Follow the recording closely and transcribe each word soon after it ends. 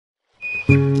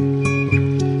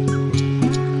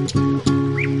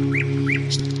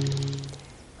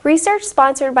Research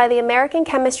sponsored by the American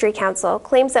Chemistry Council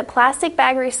claims that plastic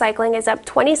bag recycling is up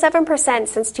 27%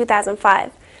 since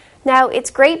 2005. Now,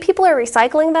 it's great people are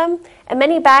recycling them, and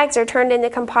many bags are turned into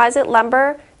composite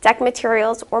lumber, deck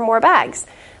materials, or more bags.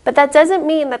 But that doesn't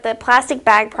mean that the plastic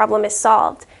bag problem is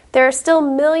solved. There are still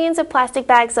millions of plastic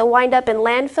bags that wind up in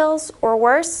landfills, or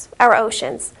worse, our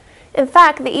oceans. In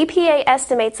fact, the EPA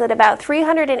estimates that about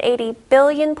 380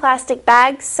 billion plastic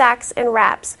bags, sacks, and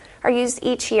wraps are used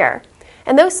each year.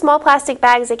 And those small plastic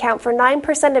bags account for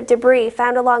 9% of debris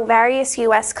found along various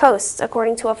U.S. coasts,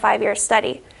 according to a 5-year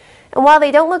study. And while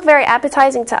they don't look very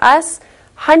appetizing to us,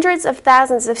 hundreds of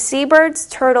thousands of seabirds,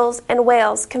 turtles, and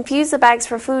whales confuse the bags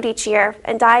for food each year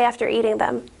and die after eating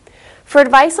them. For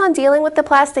advice on dealing with the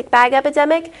plastic bag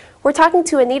epidemic, we're talking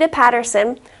to Anita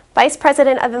Patterson, Vice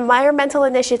President of Environmental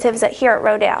Initiatives here at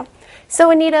Rodale. So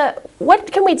Anita,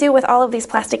 what can we do with all of these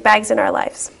plastic bags in our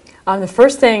lives? The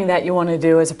first thing that you want to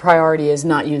do as a priority is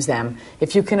not use them.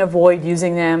 If you can avoid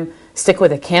using them, stick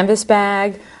with a canvas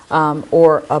bag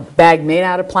or a bag made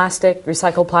out of plastic,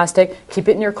 recycled plastic. Keep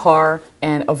it in your car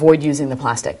and avoid using the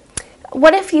plastic.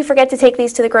 What if you forget to take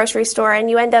these to the grocery store and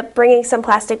you end up bringing some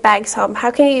plastic bags home? How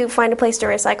can you find a place to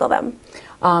recycle them?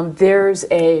 There's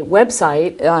a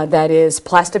website that is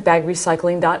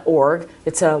plasticbagrecycling.org.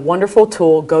 It's a wonderful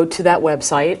tool. Go to that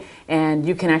website and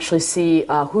you can actually see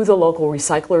who the local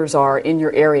recyclers are in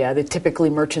your area. They're typically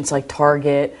merchants like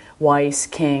Target, Weiss,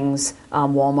 King's,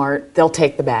 Walmart. They'll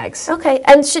take the bags. Okay,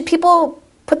 and should people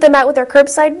put them out with their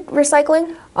curbside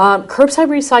recycling? Curbside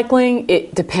recycling,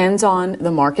 it depends on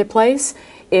the marketplace.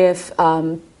 If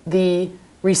the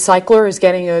recycler is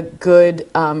getting a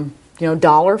good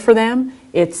dollar for them,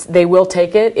 they will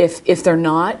take it. If they're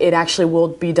not, it actually will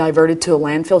be diverted to a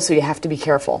landfill, so you have to be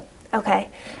careful. Okay.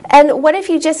 And what if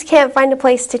you just can't find a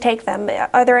place to take them?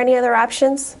 Are there any other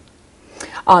options?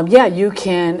 Yeah, you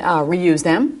can reuse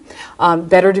them.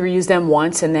 Better to reuse them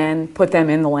once and then put them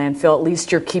in the landfill. At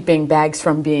least you're keeping bags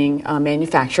from being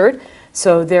manufactured.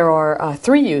 So there are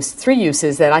three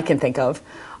uses that I can think of.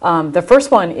 The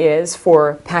first one is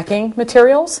for packing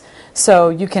materials. So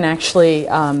you can actually,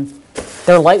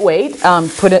 they're lightweight,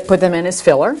 put them in as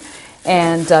filler,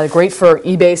 and great for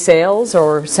eBay sales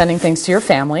or sending things to your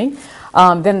family.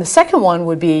 Then the second one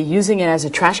would be using it as a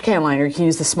trash can liner. You can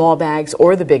use the small bags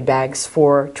or the big bags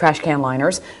for trash can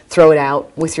liners. Throw it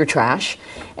out with your trash.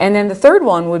 And then the third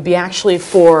one would be actually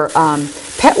for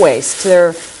pet waste.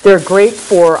 They're great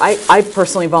for, I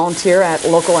personally volunteer at a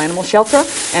local animal shelter,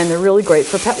 and they're really great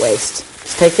for pet waste.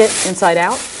 Just take it inside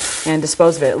out and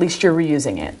dispose of it. At least you're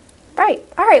reusing it. Right.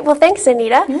 All right. Well, thanks,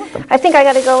 Anita. You're welcome. I think I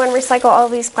got to go and recycle all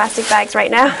these plastic bags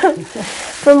right now.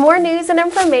 For more news and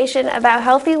information about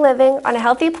healthy living on a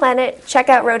healthy planet, check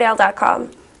out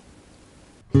Rodale.com.